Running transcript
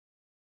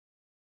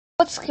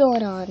What's going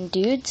on,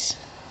 dudes?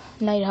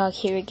 Nighthawk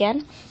here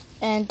again,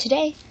 and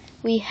today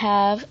we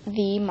have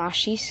the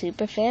Moshi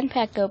Super Fan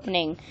Pack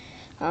opening.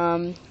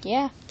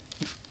 Yeah.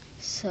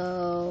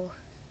 So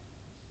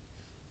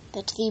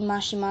that's the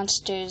Moshi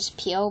Monsters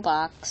P.O.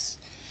 Box,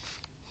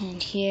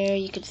 and here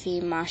you can see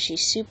Moshi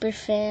Super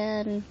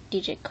Fan,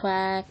 DJ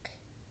Quack,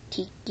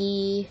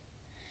 Tiki,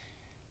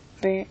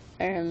 I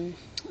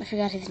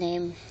forgot his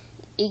name,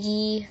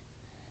 Iggy,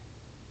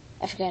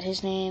 I forgot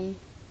his name,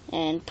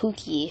 and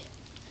Pookie.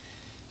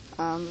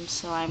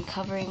 So I'm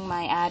covering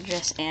my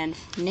address and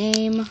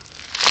name.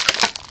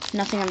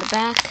 Nothing on the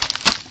back.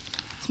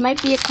 This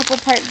might be a couple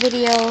part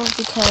video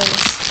because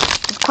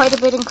there's quite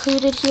a bit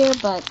included here,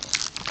 but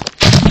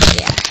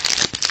yeah.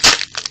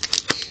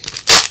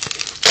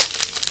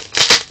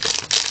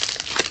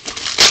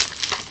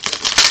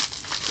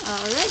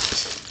 Alright.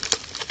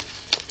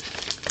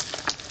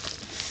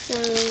 So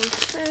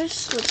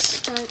first let's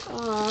start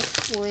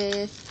off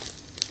with,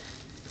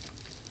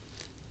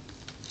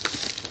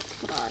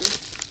 hold on.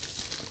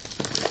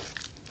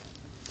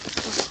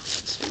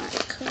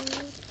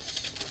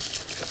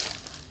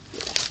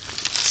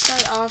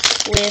 Start off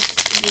with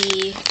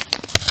the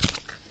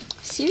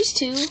Series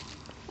 2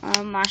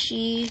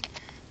 Moshi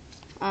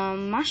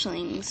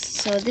Moshlings.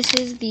 So this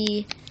is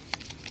the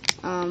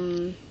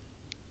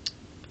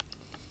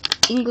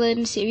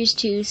England Series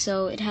 2,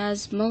 so it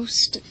has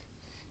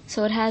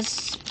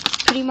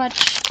pretty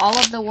much all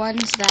of the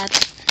ones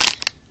that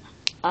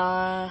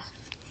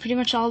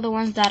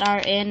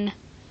are in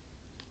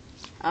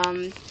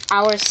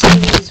our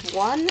Series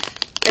 1,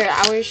 or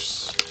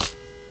ours.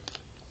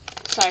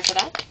 Sorry for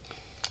that,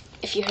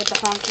 if you heard the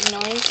honking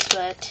noise,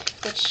 but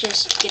let's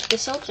just get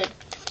this open.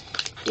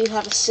 Do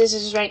have a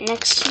scissors right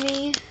next to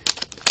me. No.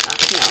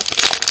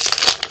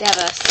 They have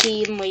a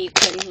seam where you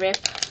can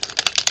rip,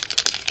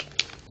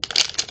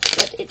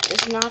 but it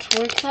does not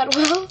work that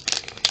well.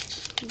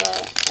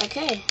 But,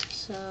 okay,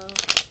 so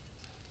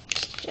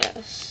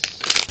just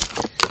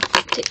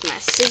take my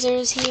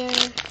scissors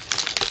here.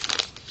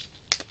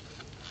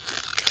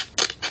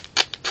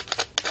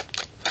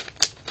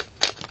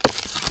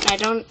 I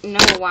don't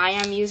know why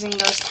I'm using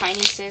those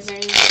tiny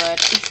scissors, but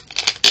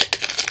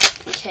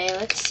okay,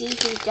 let's see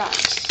who we got.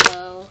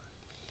 So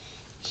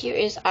here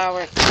is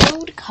our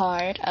code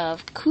card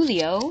of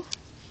Coolio.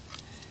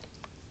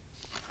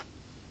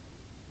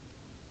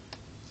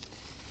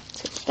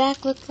 What's its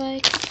back look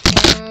like?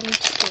 And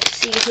let's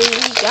see who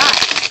we got.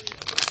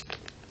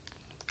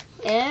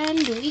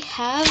 And we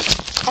have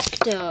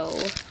Ecto.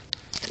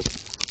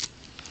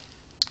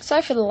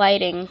 Sorry for the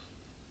lighting.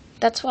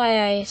 That's why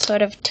I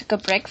sort of took a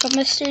break from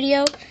the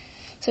studio.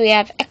 So we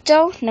have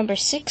Ecto, number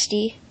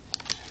 60.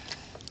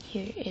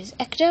 Here is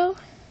Ecto.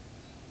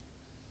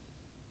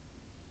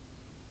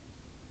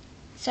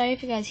 Sorry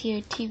if you guys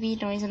hear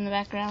TV noise in the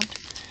background.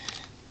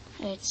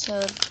 Alright,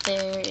 so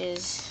there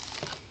is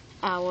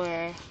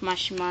our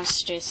Moshi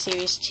Monsters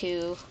Series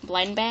 2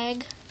 blind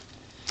bag.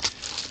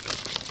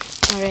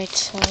 Alright,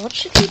 so what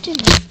should we do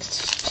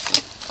next?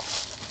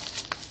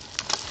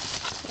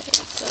 Alright,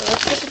 so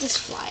let's look at this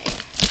flyer.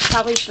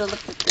 Probably should have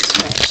looked at this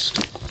first.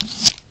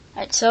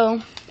 Alright,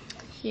 so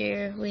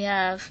here we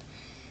have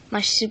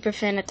Moshi Super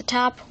Fan at the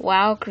top.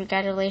 Wow,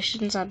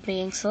 congratulations on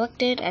being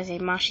selected as a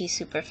Moshi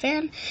Super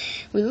Fan.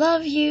 We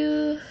love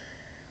you.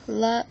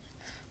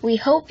 We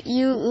hope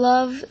you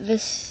love the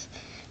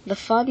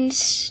fun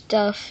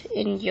stuff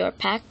in your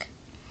pack.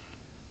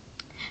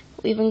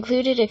 We've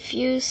included a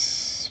few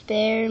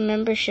spare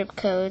membership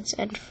codes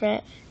and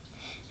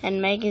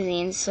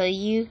magazines so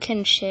you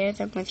can share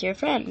them with your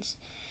friends.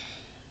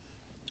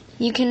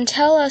 You can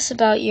tell us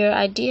about your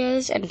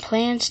ideas and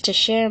plans to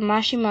share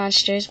Moshi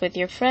Monsters with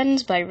your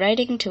friends by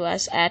writing to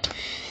us at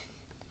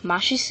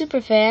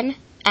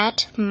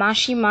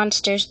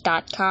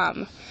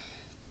moshysuperfan@moshimonsters.com.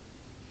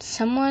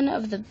 Some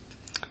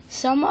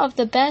of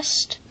the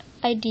best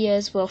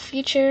ideas will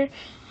feature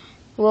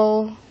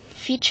on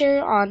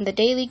the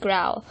Daily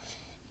Growl.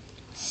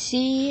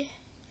 See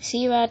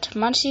you at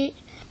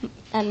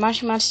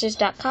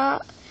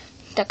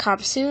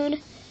moshimonsters.com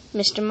soon.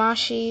 Mr.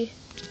 Moshi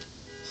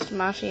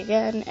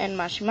again, and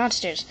Moshi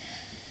Monsters.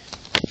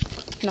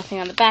 Nothing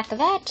on the back of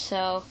that,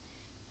 so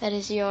that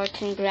is your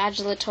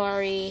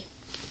congratulatory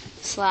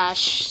 /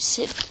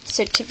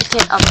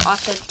 certificate of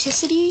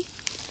authenticity.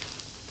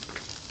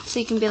 So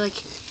you can be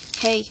like,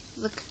 hey,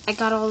 look, I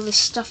got all this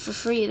stuff for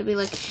free. It'll be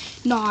like,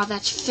 nah,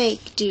 that's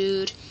fake,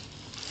 dude.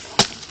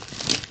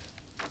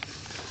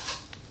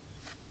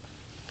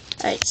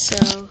 Alright,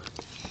 so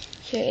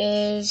here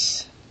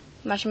is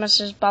Moshi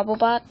Monsters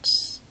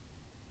BobbleBots.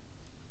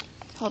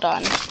 Hold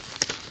on.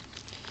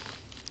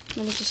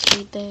 Let me just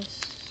read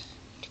this.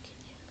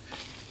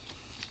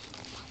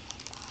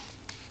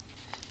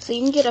 So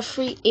you can get a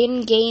free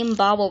in-game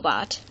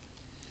BobbleBot.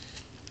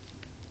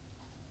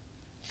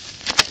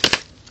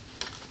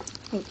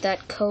 With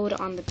that code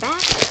on the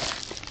back.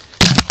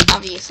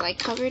 Obviously I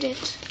covered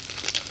it.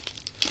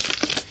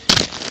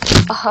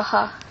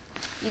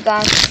 You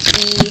got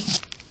the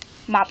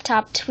Mop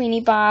Top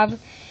Tweenie Bob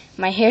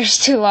My Hair's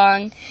Too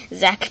Long,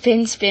 Zack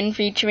Pin Spin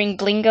featuring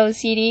Blingo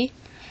CD.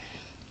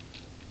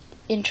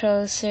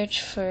 Intro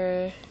search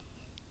for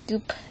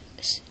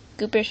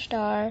Gooper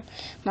Star,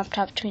 Mop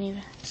Top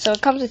 20. So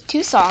it comes with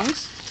 2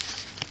 songs,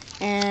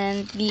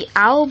 and the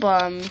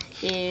album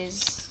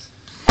is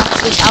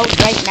actually out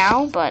right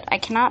now, but I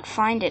cannot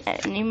find it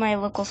at any of my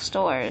local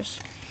stores.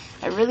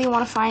 I really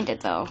want to find it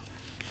though.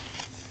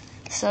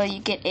 So you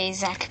get a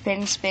Zack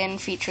Pin Spin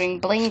featuring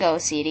Blingo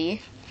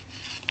CD.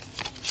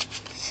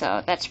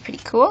 So that's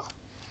pretty cool.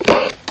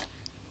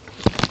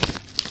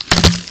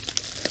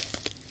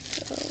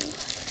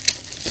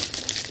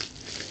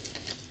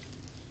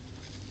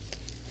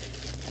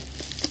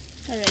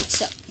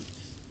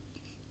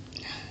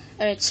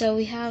 Alright, so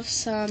we have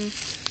some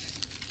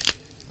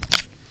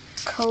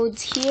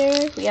codes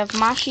here. We have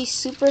Moshi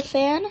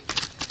Superfan.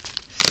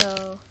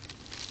 So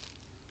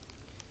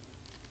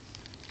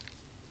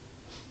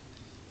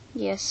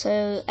yeah,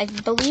 so I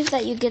believe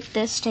that you get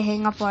this to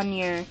hang up on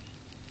your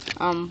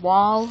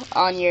wall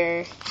on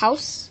your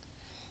house,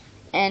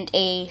 and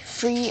a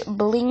free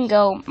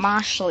Blingo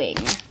Moshling.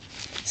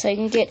 So you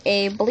can get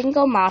a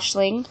Blingo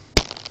Moshling.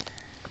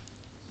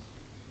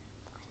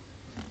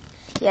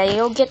 Yeah,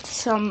 you'll get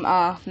some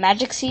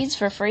magic seeds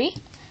for free,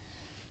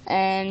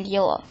 and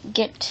you'll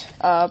get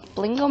a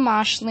Blingo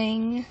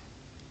Moshling.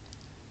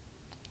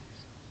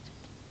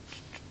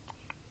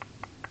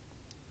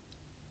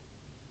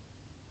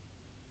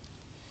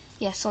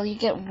 Yeah, so you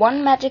get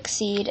 1 magic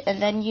seed,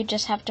 and then you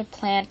just have to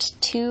plant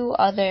 2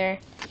 other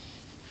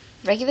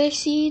regular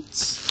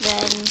seeds.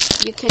 Then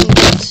you can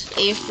get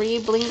a free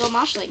Blingo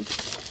Moshling.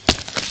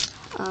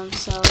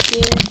 So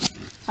here,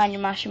 find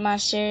your Moshi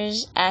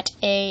Monsters at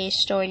a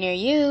store near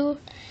you.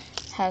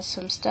 Has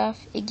some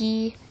stuff.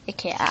 Iggy,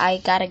 aka I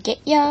Gotta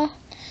Get Ya,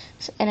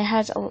 and it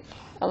has a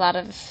lot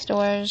of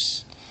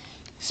stores,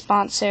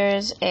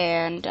 sponsors,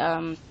 and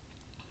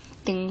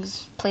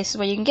places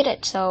where you can get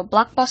it. So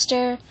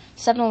Blockbuster,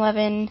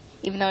 7-Eleven,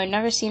 even though I've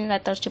never seen it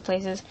at those 2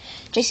 places,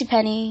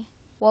 JCPenney,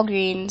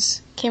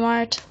 Walgreens,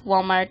 Kmart,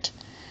 Walmart,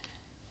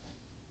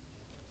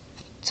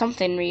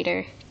 Something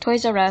Reader,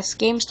 Toys R Us,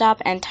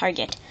 GameStop, and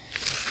Target.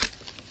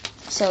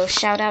 So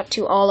shout out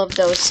to all of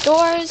those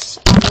stores.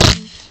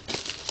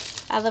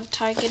 I love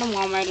Target and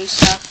Walmart and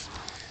stuff.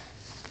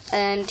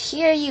 And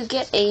here you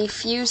get a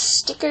few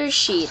sticker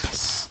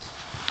sheets.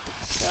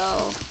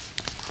 So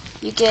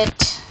you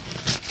get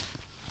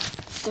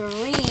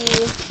 3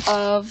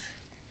 of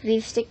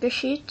these sticker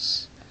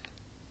sheets,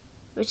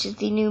 which is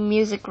the new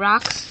Music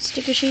Rocks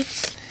sticker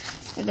sheets.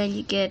 And then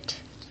you get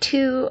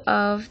 2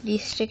 of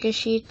these sticker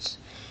sheets,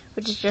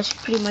 which is just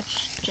pretty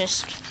much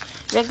just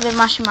regular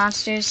Moshi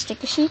Monsters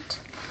sticker sheet.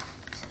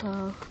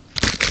 So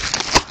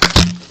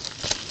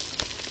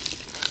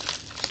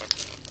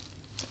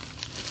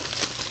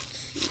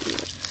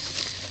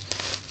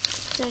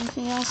is there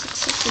anything else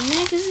except the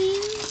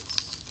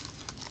magazines?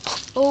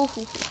 Oh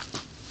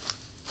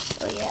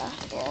yeah,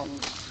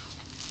 and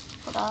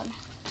hold on.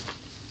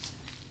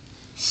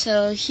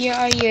 So here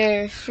are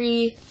your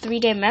free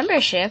 3-day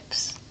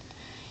memberships.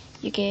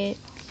 You get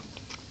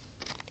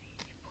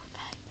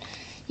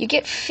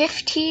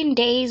 15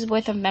 days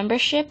worth of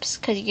memberships,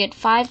 because you get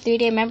 5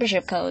 3-day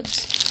membership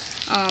codes.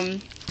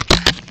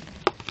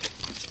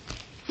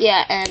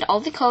 Yeah, and all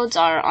the codes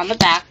are on the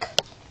back,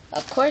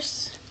 of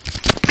course.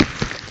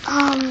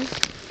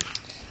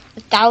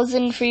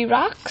 1,000 free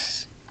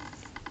rocks.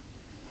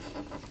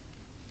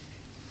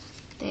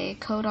 The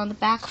code on the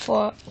back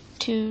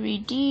to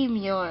redeem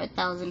your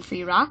 1,000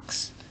 free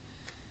rocks.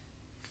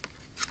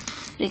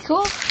 Pretty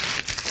cool.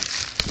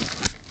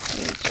 Let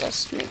me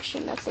just make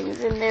sure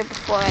nothing's in there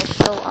before I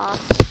show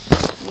off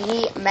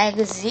the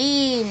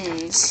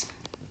magazines.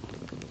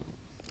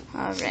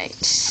 Alright,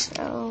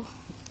 so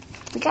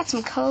we got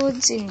some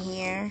codes in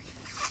here.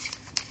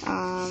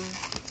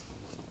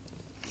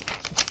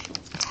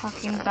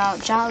 Talking about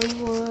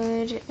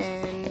Jollywood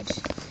and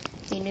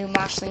the new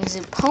Moshling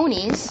Zoo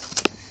ponies.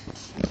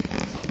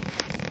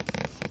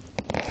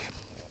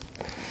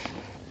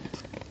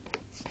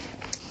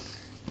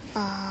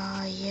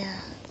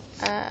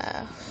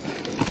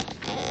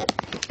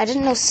 I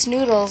didn't know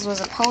Snoodles was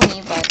a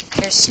pony, but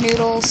there's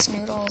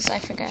Snoodles, I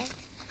forgot.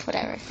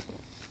 Whatever.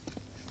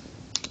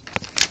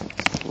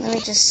 Let me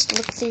just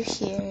look through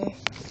here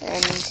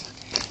and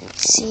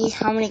see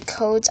how many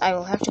codes I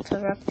will have to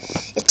cover up.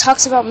 It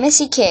talks about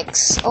Missy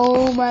Kicks.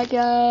 Oh my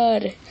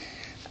god.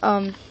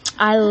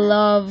 I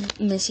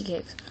love Missy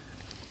Kicks.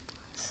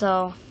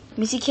 So,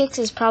 Missy Kicks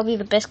is probably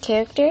the best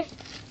character.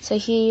 So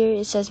here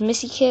it says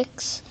Missy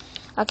Kicks,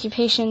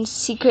 occupation,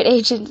 secret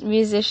agent,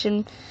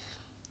 musician,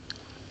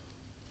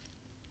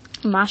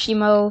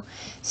 Mashimo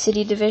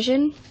City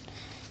Division,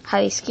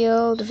 highly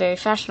skilled, very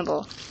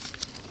fashionable.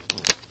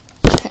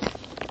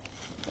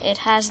 It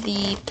has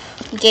the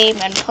game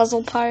and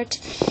puzzle part.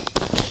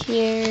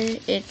 Here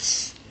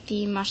it's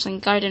the Moshling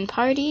Garden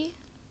Party,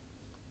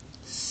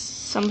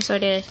 some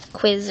sort of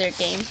quiz or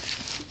game.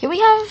 Here we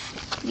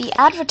have the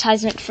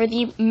advertisement for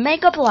the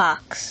Mega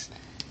Blocks.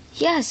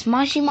 Yes,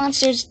 Moshi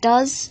Monsters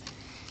does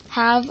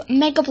have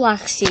Mega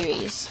Block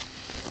series.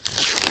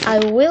 I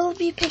will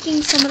be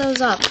picking some of those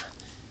up.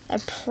 I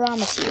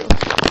promise you.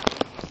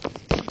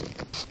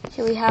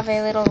 Here we have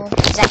a little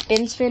Zach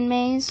Binspin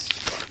maze.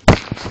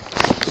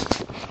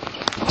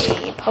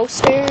 A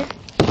poster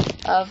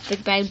of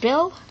Big Bad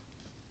Bill.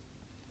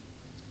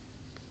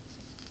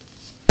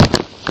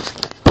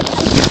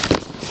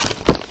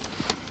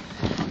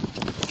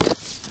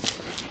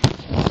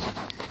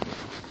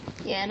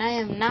 Yeah, and I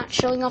am not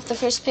showing off the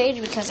first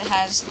page because it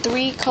has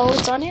 3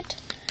 codes on it.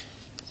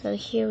 So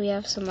here we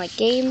have some like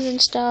games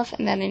and stuff,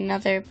 and then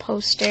another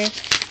poster,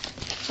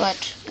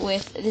 but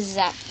with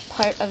the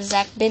part of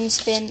Zach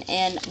Binspin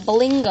and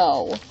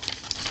Blingo.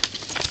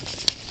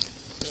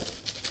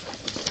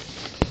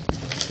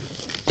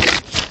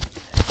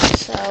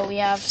 So we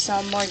have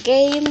some more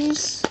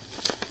games.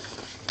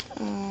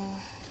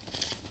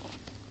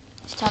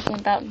 It's talking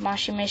about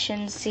Moshi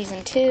Missions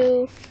Season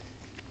 2.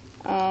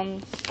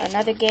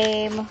 Another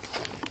game.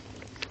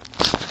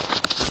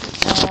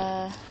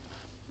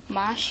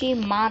 Moshi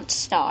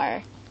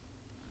Monster.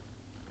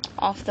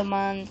 Off the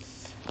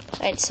month.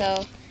 Right,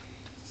 so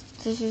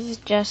this is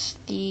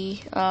just the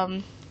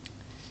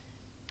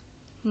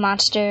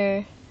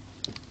monster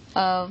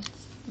of,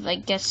 I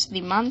guess,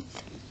 the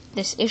month.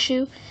 This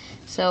issue.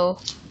 So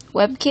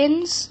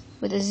Webkins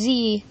with a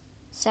Z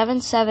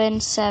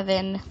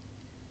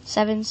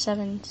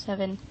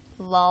 777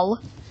 lol.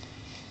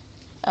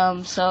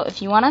 So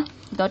if you wanna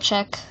go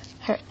check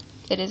her,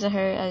 it is a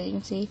her, as you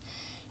can see.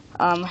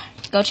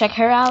 Go check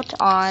her out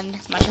on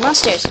Moshi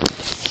Monsters.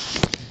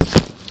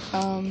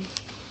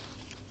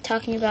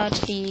 Talking about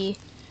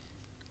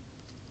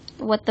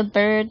what the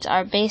birds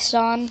are based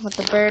on, what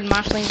the bird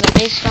moshlings are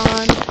based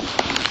on.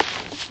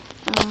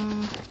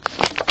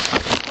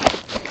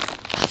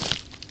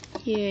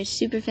 Here,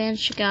 superfans,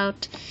 check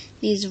out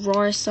these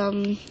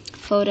roarsome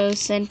photos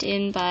sent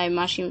in by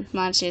Moshi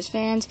Monsters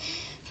fans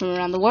from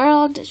around the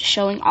world,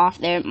 showing off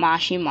their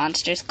Moshi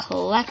Monsters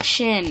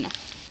collection.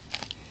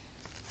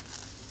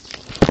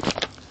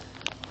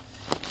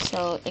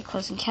 So, a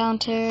close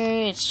encounter,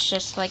 it's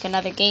just like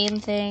another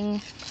game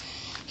thing.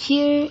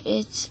 Here,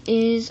 it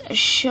is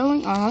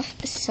showing off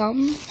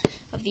some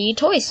of the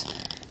toys.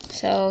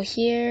 So,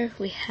 here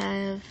we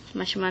have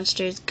Moshi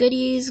Monsters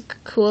goodies,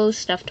 cool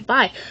stuff to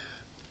buy.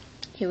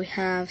 Here we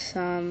have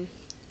some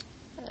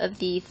of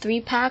the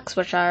 3-packs,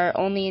 which are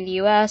only in the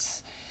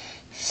US.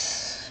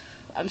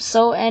 I'm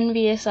so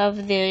envious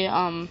of the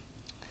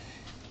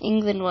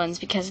England ones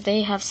because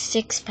they have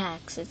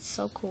 6-packs. It's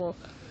so cool.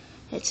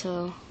 It's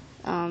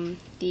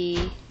the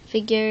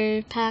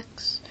figure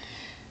packs,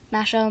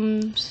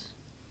 Mashums,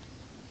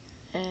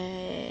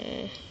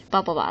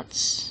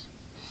 Bubblebots.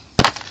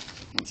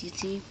 As you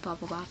see,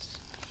 Bubblebots.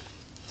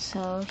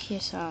 So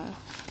here's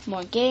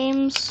more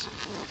games.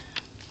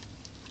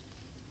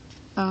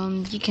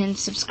 You can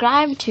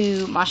subscribe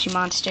to Moshi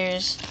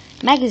Monsters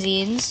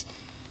magazines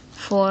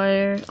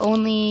for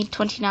only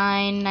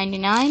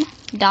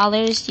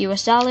 $29.99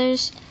 US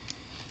dollars.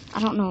 I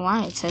don't know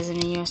why it says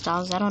it in US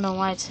dollars. I don't know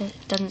why it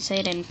doesn't say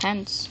it in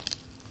pence.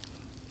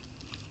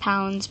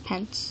 Pounds,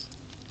 pence.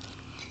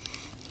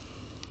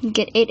 You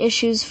get 8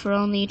 issues for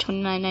only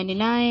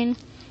 $29.99.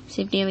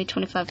 Save nearly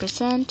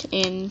 25%.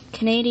 In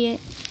Canada,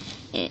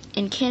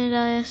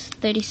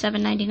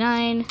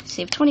 $37.99.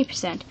 Save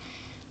 20%.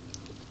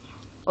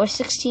 Or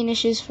 16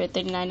 issues for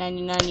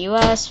 $39.99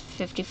 US,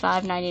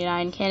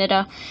 $55.99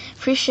 Canada.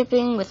 Free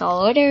shipping with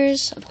all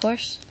orders, of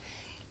course.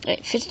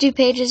 52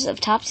 pages of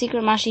top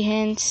secret Moshi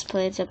hints,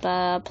 plays up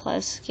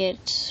plus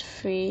get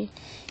free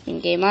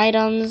in-game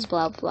items,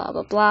 blah blah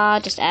blah blah.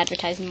 Just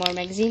advertising more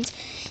magazines.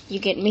 You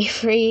get me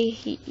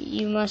free.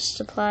 You must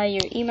supply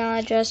your email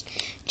address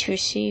to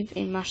receive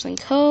a Moshling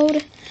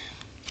code.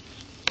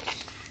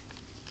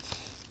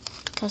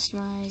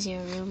 Customize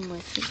your room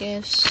with the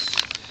gifts.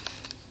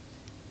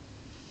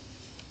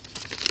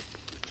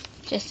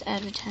 Just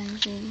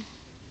advertising.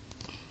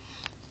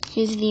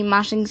 Here's the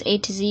Moshlings A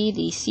to Z,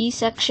 the C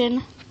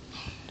section.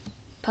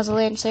 Puzzle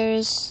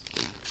answers.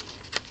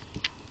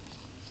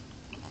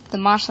 The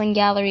Moshling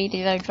Gallery,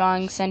 these are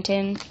drawings sent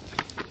in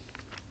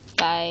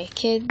by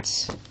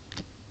kids.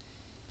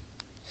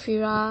 Free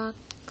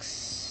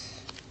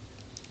rocks.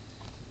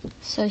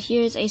 So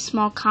here's a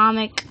small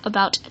comic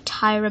about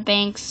Tyra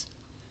Banks.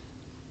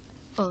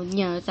 Oh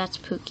no, that's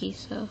Pookie.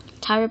 So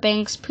Tyra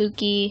Banks,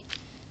 Pookie,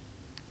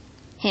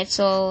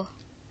 Hansel,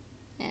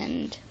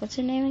 and what's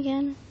her name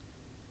again?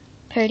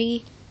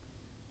 Purdy,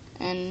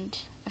 and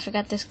I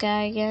forgot this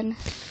guy again.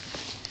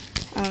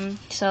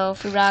 So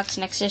free rocks,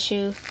 next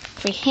issue,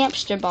 free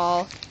hamster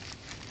ball,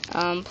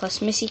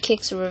 plus Missy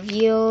Kicks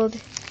revealed,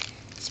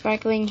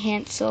 sparkling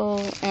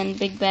Hansel and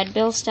Big Bad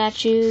Bill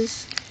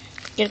statues.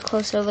 Get a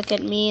closer look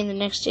at me in the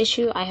next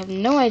issue. I have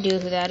no idea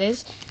who that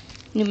is.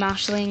 New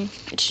Moshling.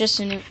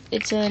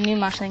 It's a new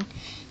Moshling.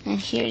 And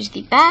here's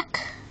the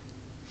back.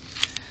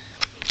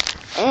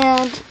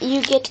 And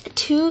you get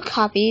 2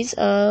 copies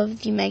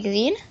of the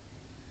magazine.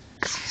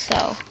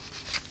 So,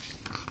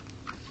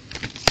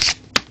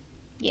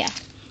 yeah.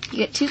 You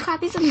get 2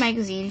 copies of the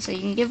magazine, so you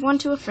can give one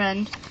to a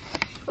friend,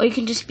 or you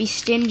can just be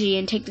stingy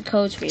and take the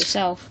codes for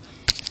yourself.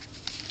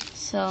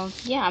 So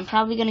yeah, I'm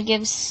probably gonna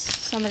give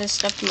some of this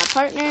stuff to my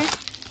partner.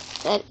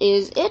 That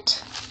is it.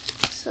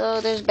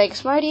 So there's a bag of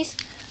Smarties.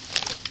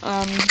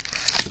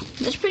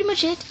 That's pretty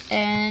much it.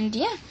 And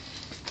yeah,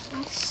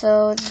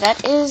 so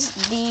that is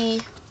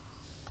the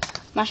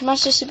Moshi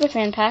Monster Super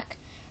Fan Pack.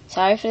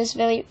 Sorry for this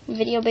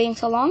video being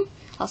so long.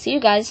 I'll see you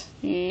guys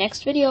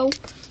next video.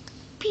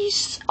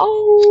 Peace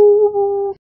out.